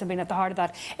Florence and being at the heart of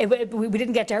that. We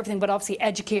didn't get to everything, but obviously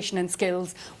education and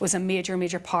skills was a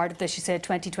major part of this. She said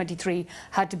 2023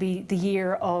 had to be the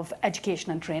year of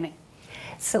education and training.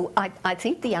 So I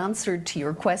think the answer to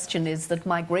your question is that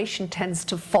migration tends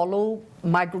to follow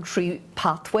migratory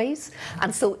pathways.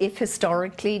 And so if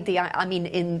historically,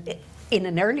 in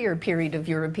an earlier period of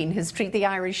European history, the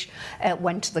Irish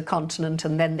went to the continent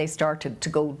and then they started to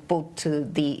go both to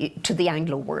the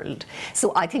Anglo world.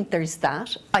 So I think there's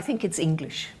that. I think it's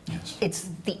English. Yes. It's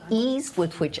the ease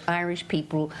with which Irish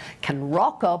people can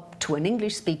rock up to an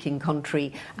English-speaking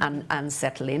country and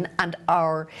settle in. And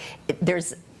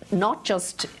there's not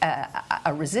just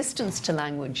a resistance to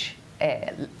language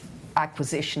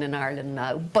acquisition in Ireland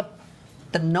now, but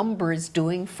the numbers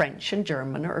doing French and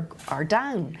German are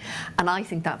down. And I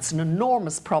think that's an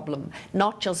enormous problem,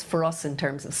 not just for us in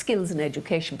terms of skills and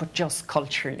education, but just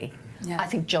culturally. Yeah. I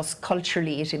think just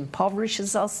culturally it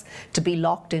impoverishes us to be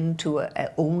locked into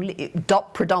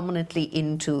predominantly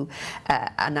into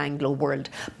an Anglo world.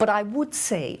 But I would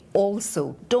say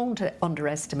also don't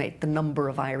underestimate the number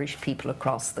of Irish people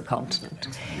across the continent.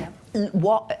 Yeah.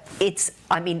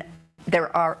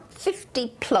 There are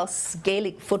 50 plus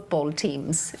Gaelic football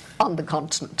teams on the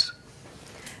continent.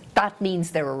 That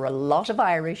means there are a lot of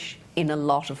Irish in a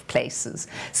lot of places.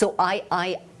 So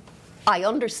I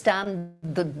understand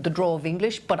the draw of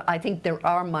English, but I think there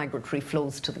are migratory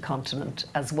flows to the continent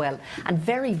as well, and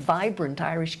very vibrant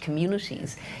Irish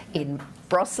communities in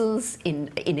Brussels, in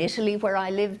Italy where I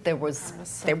lived.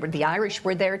 The Irish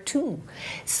were there too.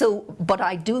 So, but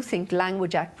I do think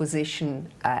language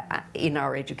acquisition in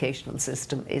our educational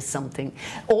system is something.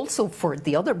 Also, for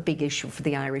the other big issue for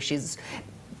the Irish is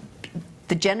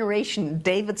the generation,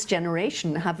 David's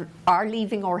generation, are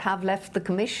leaving or have left the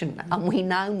Commission, and we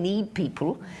now need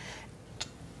people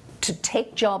to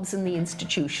take jobs in the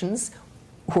institutions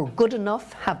who are good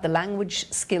enough, have the language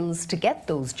skills to get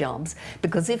those jobs,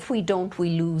 because if we don't,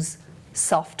 we lose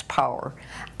soft power.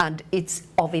 And it's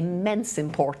of immense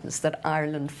importance that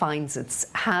Ireland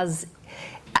has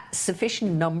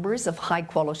sufficient numbers of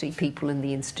high-quality people in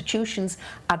the institutions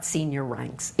at senior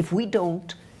ranks. If we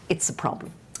don't, it's a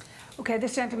problem. Okay,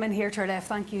 this gentleman here to our left.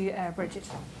 Thank you, Bridget.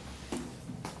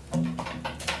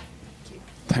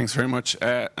 Thanks very much,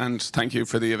 and thank you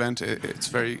for the event. It's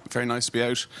very, very nice to be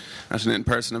out at an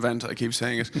in-person event. I keep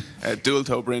saying it. Dúil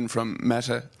Tóibrín from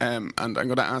Meta, and I'm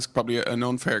going to ask probably an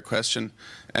unfair question,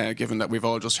 given that we've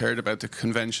all just heard about the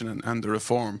convention and the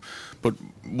reform. But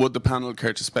would the panel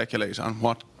care to speculate on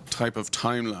what type of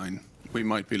timeline we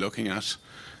might be looking at?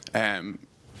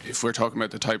 If we're talking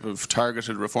about the type of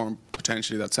targeted reform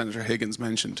potentially that Senator Higgins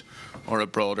mentioned, or a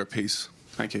broader piece.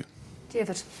 Thank you.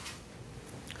 David,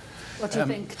 what do you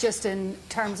think, just in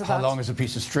terms of how that? long is a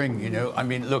piece of string, you know? I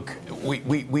mean, look,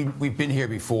 we've been here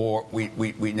before.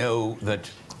 We know that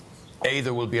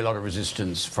there will be a lot of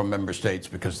resistance from member states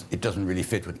because it doesn't really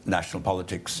fit with national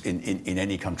politics in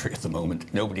any country at the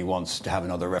moment. Nobody wants to have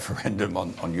another referendum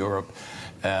on Europe.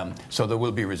 So there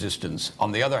will be resistance.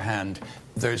 On the other hand,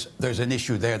 there's an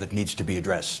issue there that needs to be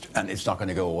addressed, and it's not going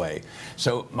to go away.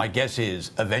 So my guess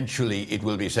is eventually it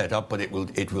will be set up, but it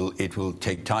will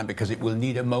take time, because it will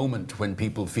need a moment when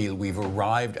people feel we've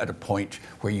arrived at a point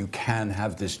where you can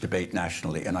have this debate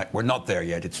nationally, and we're not there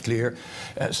yet. It's clear.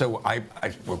 So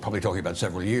we're probably talking about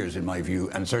several years, in my view,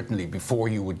 and certainly before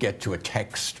you would get to a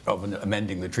text of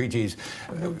amending the treaties,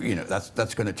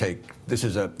 that's going to take. This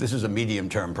is a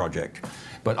medium-term project.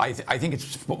 But I think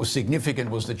what was significant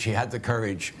was that she had the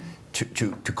courage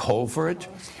to call for it.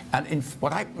 And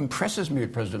what impresses me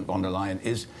with President von der Leyen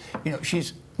is,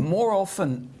 she's more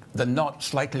often than not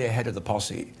slightly ahead of the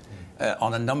posse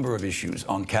on a number of issues,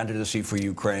 on candidacy for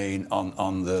Ukraine,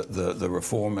 on the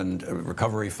Reform and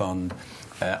Recovery Fund,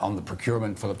 on the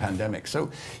procurement for the pandemic. So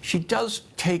she does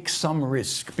take some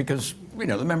risk, because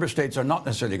the member states are not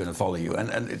necessarily going to follow you.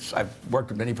 And I've worked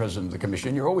with many presidents of the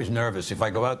Commission. You're always nervous if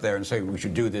I go out there and say we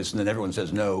should do this, and then everyone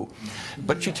says no.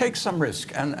 But she takes some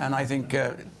risk, and I think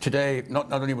today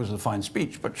not only was it a fine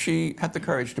speech, but she had the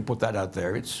courage to put that out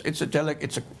there. It's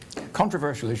a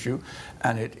controversial issue,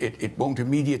 and it won't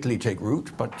immediately take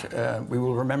root. But we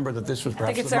will remember that this was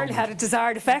perhaps. I think it certainly had a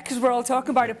desired effect, because we're all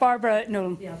talking about it. Barbara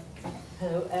Nolan. Yeah.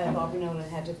 Hello, Barbara Nolan,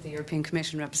 Head of the European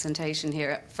Commission representation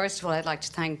here. First of all, I'd like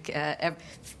to thank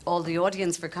all the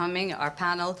audience for coming, our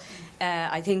panel.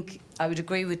 I think I would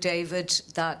agree with David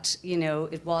that,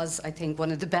 it was, I think,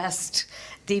 one of the best,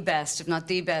 if not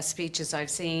the best speeches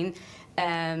I've seen.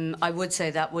 I would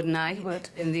say that, wouldn't I? You would.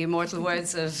 In the immortal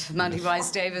words of Monty Rice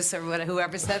Davis or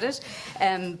whoever said it.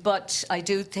 But I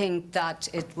do think that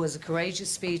it was a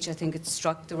courageous speech. I think it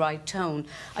struck the right tone.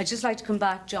 I'd just like to come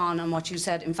back, John, on what you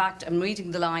said. In fact, I'm reading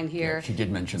the line here. Yeah, she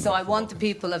did mention that. So I want the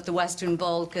people of the Western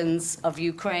Balkans, of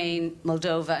Ukraine,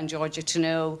 Moldova and Georgia to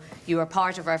know you are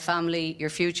part of our family, your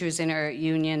future is in our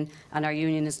union, and our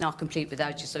union is not complete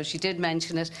without you. So she did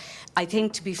mention it. I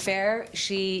think, to be fair,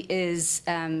 she is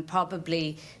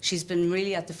she's been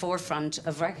really at the forefront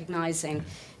of recognising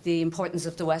the importance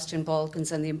of the Western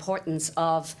Balkans and the importance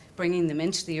of bringing them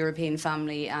into the European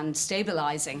family and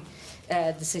stabilising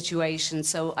the situation.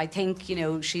 So I think,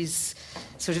 she's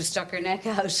sort of stuck her neck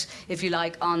out, if you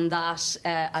like, on that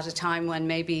at a time when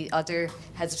maybe other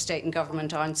heads of state and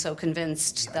government aren't so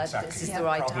convinced that this is the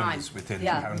right time. Is within the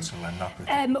council and not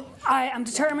within. I am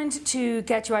determined to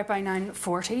get you out by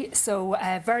 9:40. So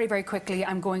very, very quickly,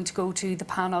 I'm going to go to the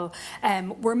panel.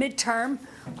 We're mid-term,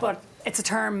 but it's a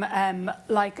term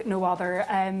like no other.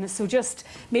 So just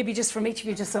from each of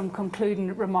you, just some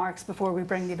concluding remarks before we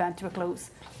bring the event to a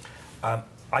close.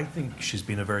 I think she's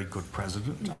been a very good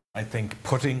president. I think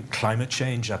putting climate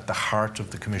change at the heart of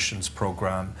the Commission's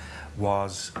programme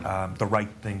was the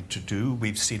right thing to do.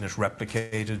 We've seen it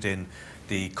replicated in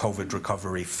the COVID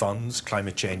recovery funds.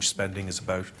 Climate change spending is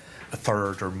about a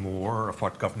third or more of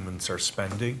what governments are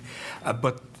spending.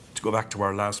 But to go back to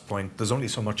our last point, there's only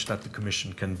so much that the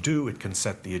Commission can do. It can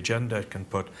set the agenda, it can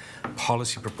put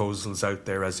policy proposals out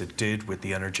there, as it did with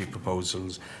the energy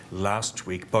proposals last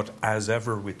week. But as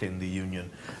ever within the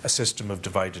Union, a system of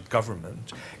divided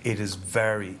government, it is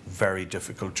very, very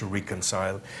difficult to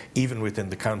reconcile, even within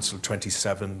the Council,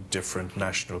 27 different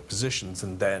national positions,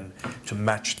 and then to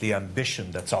match the ambition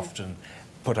that's often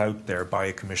put out there by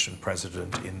a Commission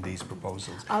President in these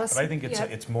proposals. Alice, but I think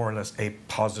it's more or less a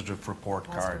positive report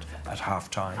card at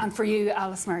half-time. And for you,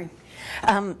 Alice Murray?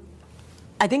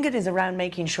 I think it is around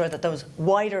making sure that those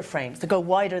wider frames, that go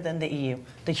wider than the EU,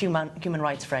 the human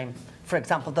rights frame, for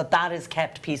example, that is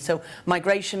kept peace. So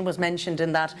migration was mentioned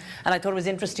in that, and I thought it was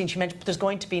interesting, she mentioned there's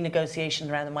going to be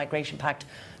negotiations around the Migration Pact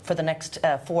for the next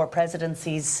 4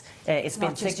 presidencies. It's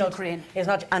been signalled. It's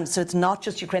not, and so it's not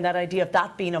just Ukraine. That idea of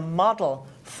that being a model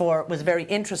was very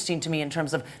interesting to me in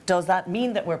terms of, does that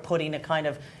mean that we're putting a kind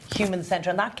of human centre?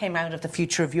 And that came out of the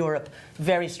Future of Europe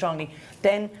very strongly.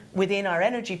 Then within our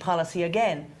energy policy,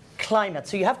 again, climate.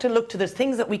 So you have to look to there's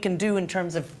things that we can do in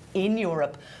terms of in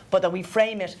Europe, but that we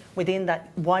frame it within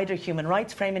that wider human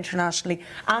rights frame internationally,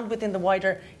 and within the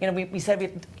wider, we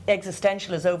said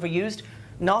existential is overused.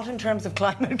 Not in terms of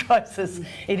climate crisis,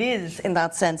 it is in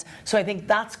that sense. So I think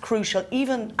that's crucial,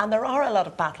 and there are a lot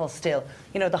of battles still.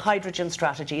 The hydrogen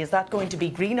strategy, is that going to be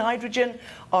green hydrogen,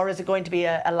 or is it going to be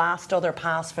a last other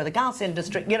pass for the gas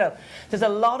industry? There's a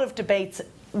lot of debates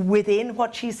within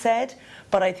what she said,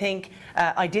 but I think,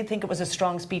 I did think it was a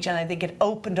strong speech, and I think it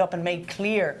opened up and made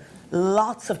clear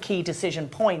lots of key decision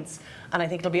points, and I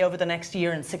think it'll be over the next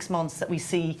year and 6 months that we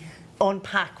see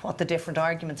unpack what the different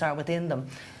arguments are within them.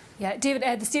 Yeah,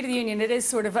 David, the State of the Union, it is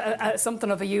sort of something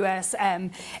of a US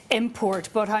import,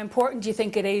 but how important do you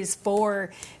think it is for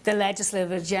the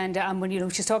legislative agenda? And when,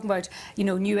 she's talking about,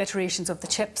 new iterations of the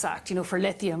CHIPS Act, for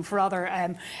lithium, for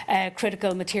other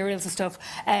critical materials and stuff,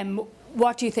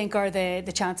 what do you think are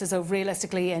the chances of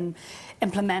realistically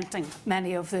implementing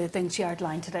many of the things she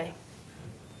outlined today?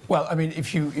 Well, I mean,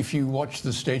 if you watch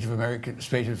the State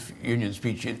of Union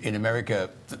speech in America,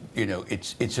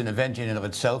 it's an event in and of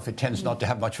itself. It tends not to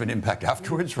have much of an impact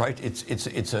afterwards, right?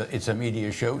 It's a media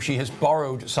show. She has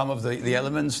borrowed some of the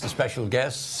elements, the special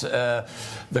guests, the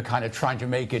kind of trying to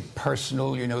make it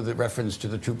personal. The reference to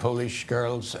the 2 Polish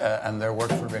girls and their work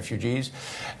for refugees.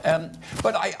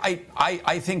 But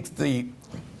I think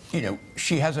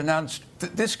she has announced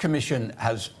that this commission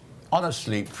has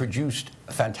honestly produced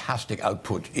fantastic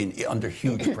output under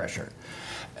huge pressure.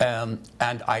 And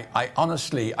I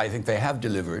honestly think they have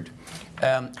delivered.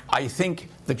 I think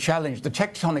the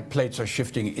tectonic plates are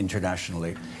shifting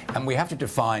internationally, and we have to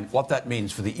define what that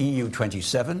means for the EU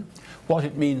 27, what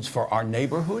it means for our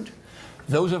neighbourhood,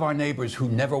 those of our neighbours who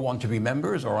never want to be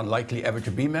members or unlikely ever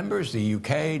to be members, the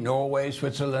UK, Norway,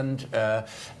 Switzerland,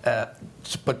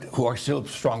 but who are still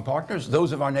strong partners,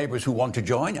 those of our neighbours who want to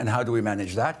join, and how do we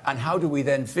manage that? And how do we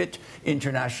then fit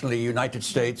internationally, United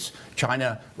States,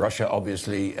 China, Russia,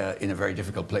 obviously, in a very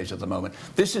difficult place at the moment.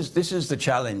 This is the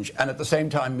challenge, and at the same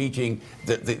time meeting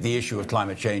the issue of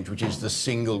climate change, which is the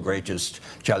single greatest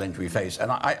challenge we face. And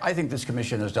I think this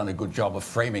Commission has done a good job of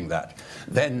framing that.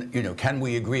 Then, can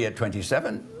we agree at 27?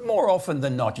 More often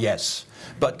than not, yes,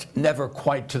 but never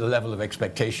quite to the level of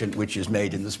expectation which is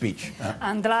made in the speech.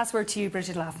 And the last word to you,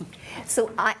 Bridget Laffan. So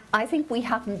I think we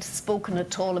haven't spoken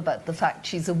at all about the fact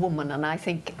she's a woman, and I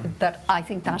think that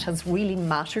has really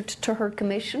mattered to her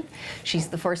commission. She's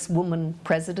the first woman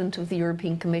president of the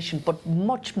European Commission, but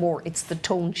much more, it's the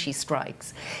tone she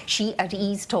strikes. She at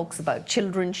ease talks about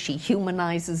children, she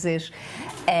humanises it.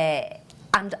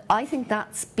 And I think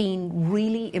that's been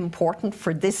really important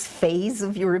for this phase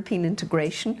of European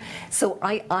integration. So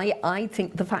I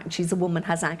think the fact she's a woman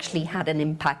has actually had an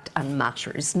impact and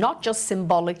matters, not just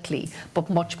symbolically, but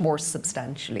much more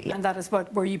substantially. And that is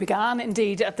where you began.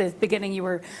 Indeed, at the beginning you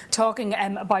were talking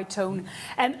about tone.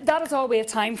 That is all we have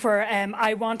time for.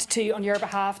 I want to, on your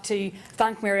behalf, to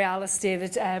thank Mary Alice,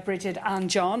 David, Bridget and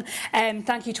John.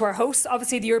 Thank you to our hosts,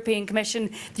 obviously the European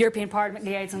Commission, the European Parliament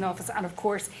Liaison Office, and of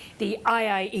course the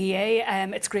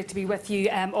IIEA. It's great to be with you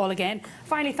all again.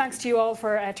 Finally, thanks to you all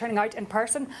for turning out in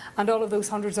person, and all of those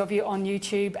hundreds of you on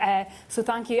YouTube. So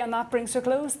thank you, and that brings to a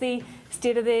close the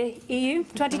State of the EU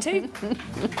 22.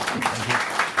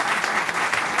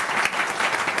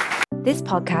 This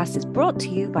podcast is brought to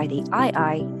you by the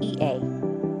IIEA,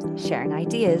 sharing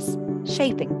ideas,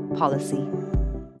 shaping policy.